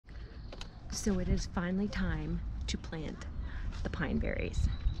So it is finally time to plant the pine berries.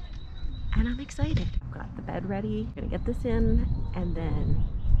 And I'm excited. I've got the bed ready. I'm gonna get this in, and then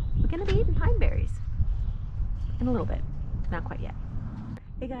we're gonna be eating pine berries in a little bit. Not quite yet.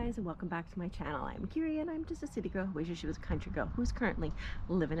 Hey guys, and welcome back to my channel. I'm Kiri, and I'm just a city girl who wishes she was a country girl who's currently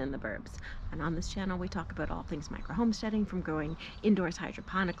living in the burbs. And on this channel, we talk about all things micro homesteading, from growing indoors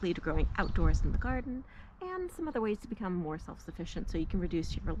hydroponically to growing outdoors in the garden, and some other ways to become more self-sufficient so you can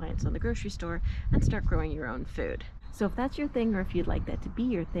reduce your reliance on the grocery store and start growing your own food. So if that's your thing, or if you'd like that to be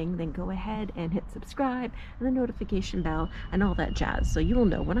your thing, then go ahead and hit subscribe and the notification bell and all that jazz so you will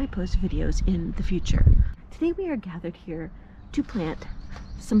know when I post videos in the future. Today we are gathered here to plant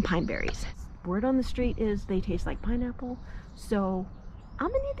some pine berries. Word on the street is they taste like pineapple, so I'm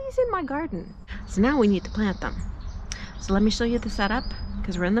gonna need these in my garden. So now we need to plant them. So let me show you the setup,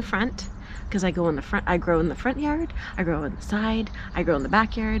 because we're in the front. Because I grow in the front yard, I grow in the side, I grow in the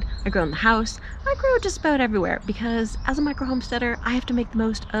backyard, I grow in the house, I grow just about everywhere, because as a micro homesteader, I have to make the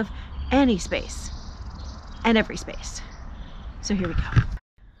most of any space and every space. So here we go.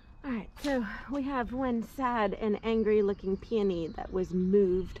 All right, so we have one sad and angry looking peony that was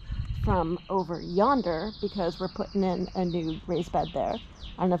moved from over yonder because we're putting in a new raised bed there.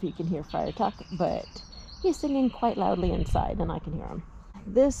 I don't know if you can hear Friar Tuck, but he's singing quite loudly inside and I can hear him.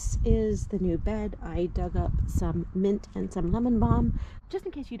 This is the new bed. I dug up some mint and some lemon balm. Just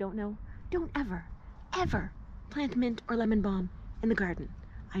in case you don't know, don't ever plant mint or lemon balm in the garden.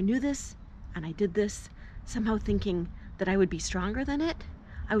 I knew this and I did this, somehow thinking that I would be stronger than it.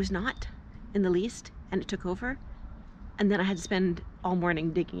 I was not in the least, and it took over. And then I had to spend all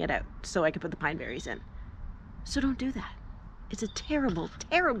morning digging it out so I could put the pine berries in. So don't do that. It's a terrible,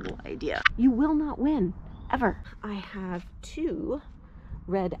 terrible idea. You will not win, ever. I have two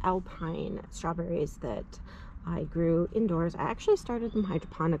red alpine strawberries that I grew indoors. I actually started them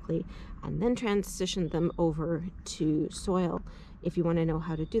hydroponically and then transitioned them over to soil. If you want to know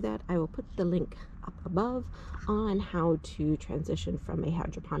how to do that, I will put the link up above on how to transition from a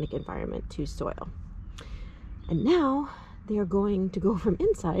hydroponic environment to soil. And now they are going to go from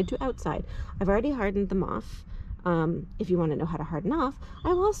inside to outside. I've already hardened them off. If you want to know how to harden off,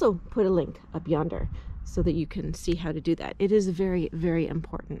 I will also put a link up yonder so that you can see how to do that. It is very, very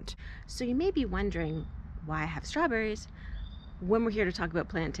important. So you may be wondering why I have strawberries when we're here to talk about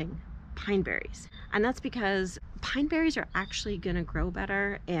planting pine berries. And that's because pine berries are actually going to grow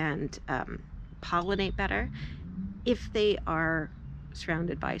better and pollinate better if they are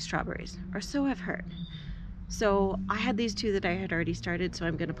surrounded by strawberries, or so I've heard. So I had these two that I had already started, so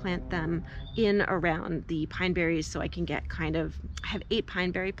I'm going to plant them in around the pine berries so I can get I have 8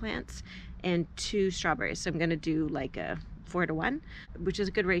 pine berry plants and 2 strawberries. So I'm going to do like a 4-to-1, which is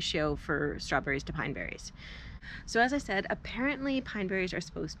a good ratio for strawberries to pine berries. So as I said, apparently pine berries are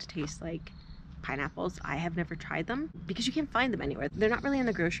supposed to taste like pineapples. I have never tried them because you can't find them anywhere. They're not really in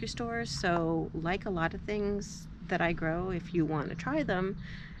the grocery stores, so like a lot of things that I grow, if you want to try them,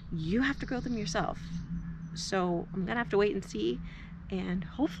 you have to grow them yourself. So I'm gonna have to wait and see, and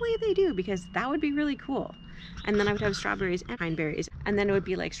hopefully they do, because that would be really cool. And then I would have strawberries and pine berries, and then it would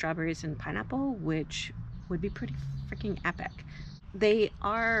be like strawberries and pineapple, which would be pretty freaking epic. They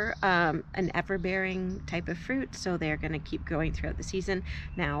are an ever-bearing type of fruit, so they're going to keep growing throughout the season.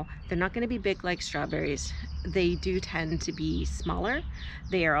 Now, they're not going to be big like strawberries. They do tend to be smaller.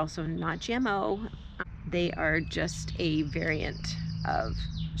 They are also not GMO. They are just a variant of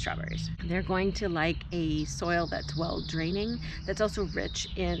strawberries. They're going to like a soil that's well draining, that's also rich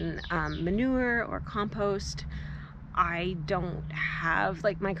in manure or compost. I don't have,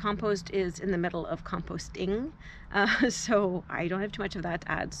 my compost is in the middle of composting, so I don't have too much of that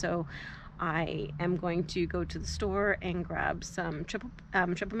to add. So I am going to go to the store and grab some triple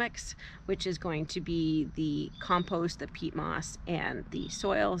mix, which is going to be the compost, the peat moss, and the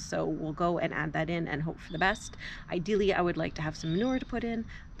soil. So we'll go and add that in and hope for the best. Ideally, I would like to have some manure to put in,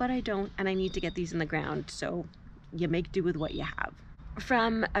 but I don't, and I need to get these in the ground. So you make do with what you have.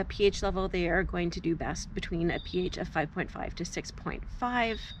 From a pH level, they are going to do best between a pH of 5.5 to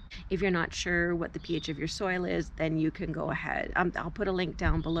 6.5. If you're not sure what the pH of your soil is, then you can go ahead. I'll put a link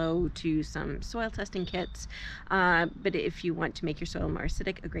down below to some soil testing kits. But if you want to make your soil more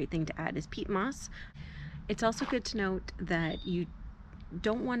acidic, a great thing to add is peat moss. It's also good to note that you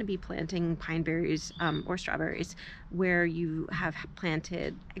don't want to be planting pine berries or strawberries where you have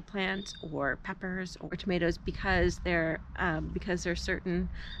planted eggplants or peppers or tomatoes, because there are certain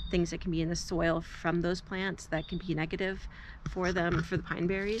things that can be in the soil from those plants that can be negative for the pine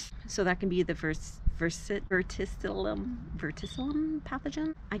berries. So that can be the verticillum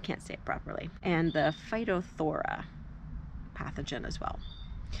pathogen. I can't say it properly, and the phytophthora pathogen as well.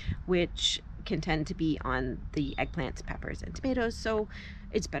 which can tend to be on the eggplants, peppers, and tomatoes, so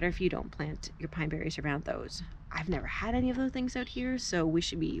it's better if you don't plant your pine berries around those. I've never had any of those things out here, so we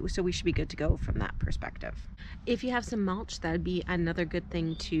should be good to go from that perspective. If you have some mulch, that would be another good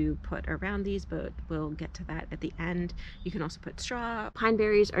thing to put around these, but we'll get to that at the end. You can also put straw. Pine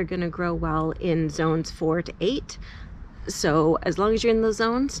berries are going to grow well in zones 4 to 8, so as long as you're in those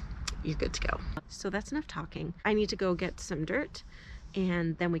zones, you're good to go. So that's enough talking. I need to go get some dirt,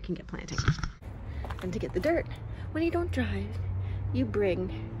 and then we can get planting. And to get the dirt, when you don't drive, you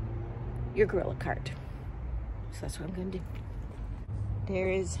bring your gorilla cart. So that's what I'm gonna do. There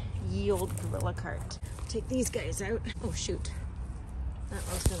is ye old gorilla cart. Take these guys out. Oh shoot, that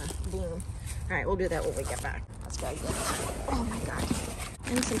one's gonna bloom. All right, we'll do that when we get back. Let's go get it. Oh my God,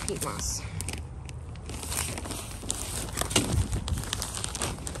 and some peat moss.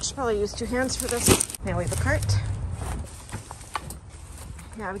 Should probably use 2 hands for this. Now we have a cart.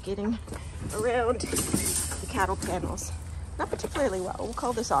 Navigating around the cattle panels. Not particularly well. We'll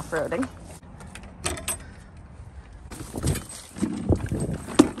call this off-roading.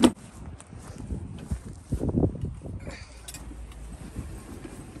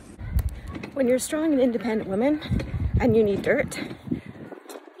 When you're a strong and independent woman and you need dirt,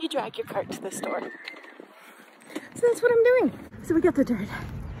 you drag your cart to the store. So that's what I'm doing. So we got the dirt,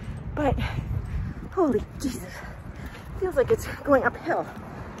 but holy Jesus, feels like it's going uphill.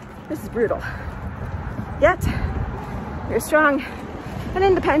 This is brutal. Yet, you're strong and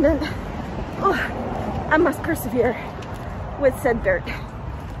independent. Oh, I must persevere with said dirt.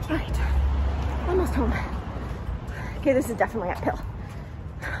 All right, almost home. Okay, this is definitely uphill.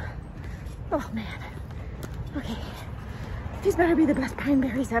 Oh man. Okay, these better be the best pine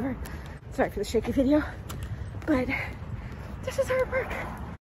berries ever. Sorry for the shaky video, but this is hard work.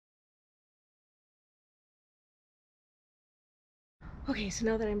 Okay, so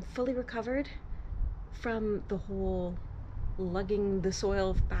now that I'm fully recovered from the whole lugging the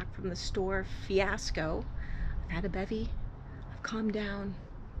soil back from the store fiasco, I've had a bevy, I've calmed down,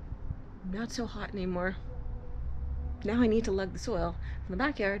 I'm not so hot anymore. Now I need to lug the soil from the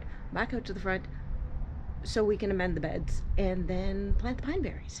backyard back out to the front so we can amend the beds and then plant the pine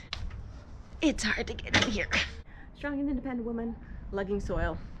berries. It's hard to get in here. Strong and independent woman, lugging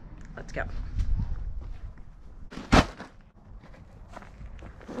soil. Let's go.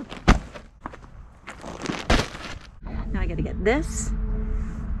 Now I gotta get this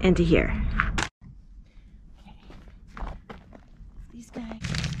into here. Okay. These guys.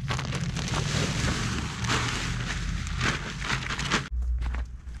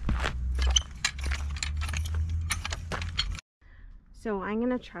 So I'm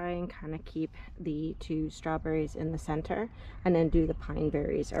gonna try and kind of keep the 2 strawberries in the center and then do the pine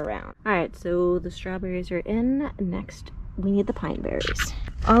berries around. All right, so the strawberries are in. Next, we need the pine berries.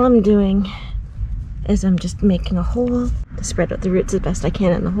 All I'm doing is I'm just making a hole to spread out the roots as best I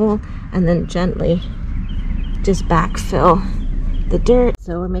can in the hole and then gently just backfill the dirt.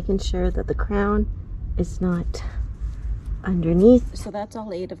 So we're making sure that the crown is not underneath. So that's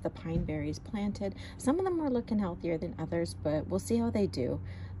all 8 of the pine berries planted. Some of them were looking healthier than others, but we'll see how they do.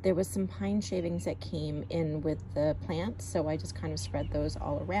 There was some pine shavings that came in with the plants, so I just kind of spread those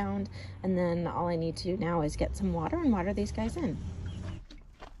all around, and then all I need to do now is get some water and water these guys in.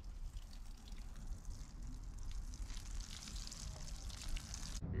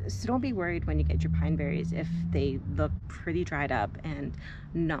 So don't be worried when you get your pine berries if they look pretty dried up and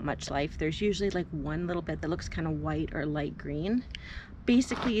not much life. There's usually like one little bit that looks kind of white or light green.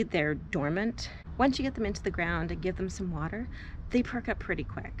 Basically, they're dormant. Once you get them into the ground and give them some water, they perk up pretty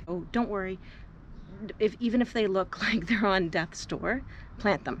quick. Oh, don't worry. Even if they look like they're on death's door,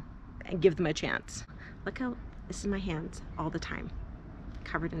 plant them and give them a chance. Look how this is my hands all the time,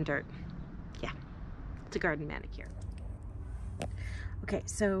 covered in dirt. Yeah, it's a garden manicure. Okay,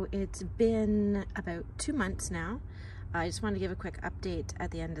 so it's been about 2 months now. I just wanted to give a quick update at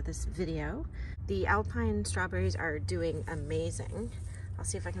the end of this video. The alpine strawberries are doing amazing. I'll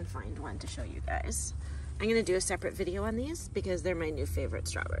see if I can find one to show you guys. I'm gonna do a separate video on these because they're my new favorite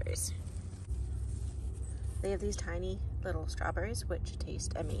strawberries. They have these tiny little strawberries which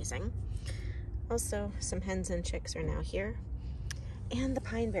taste amazing. Also, some hens and chicks are now here. And the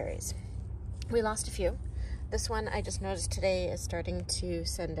pine berries. We lost a few. This one I just noticed today is starting to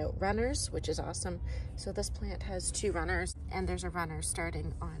send out runners, which is awesome. So this plant has 2 runners, and there's a runner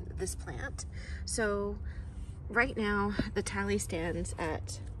starting on this plant. So right now the tally stands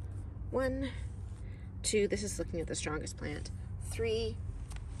at 1, 2, this is looking at the strongest plant, 3,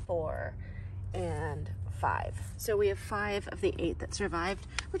 4, and 5. So we have 5 of the 8 that survived,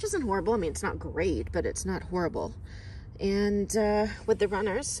 which isn't horrible. I mean, it's not great, but it's not horrible. And with the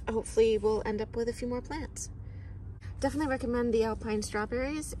runners, hopefully we'll end up with a few more plants. Definitely recommend the alpine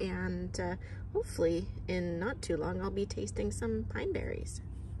strawberries, and hopefully in not too long I'll be tasting some pine berries.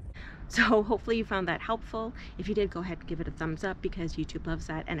 So hopefully you found that helpful. If you did, go ahead and give it a thumbs up because YouTube loves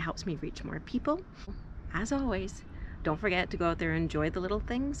that and it helps me reach more people. As always, don't forget to go out there and enjoy the little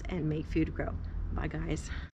things and make food grow. Bye guys.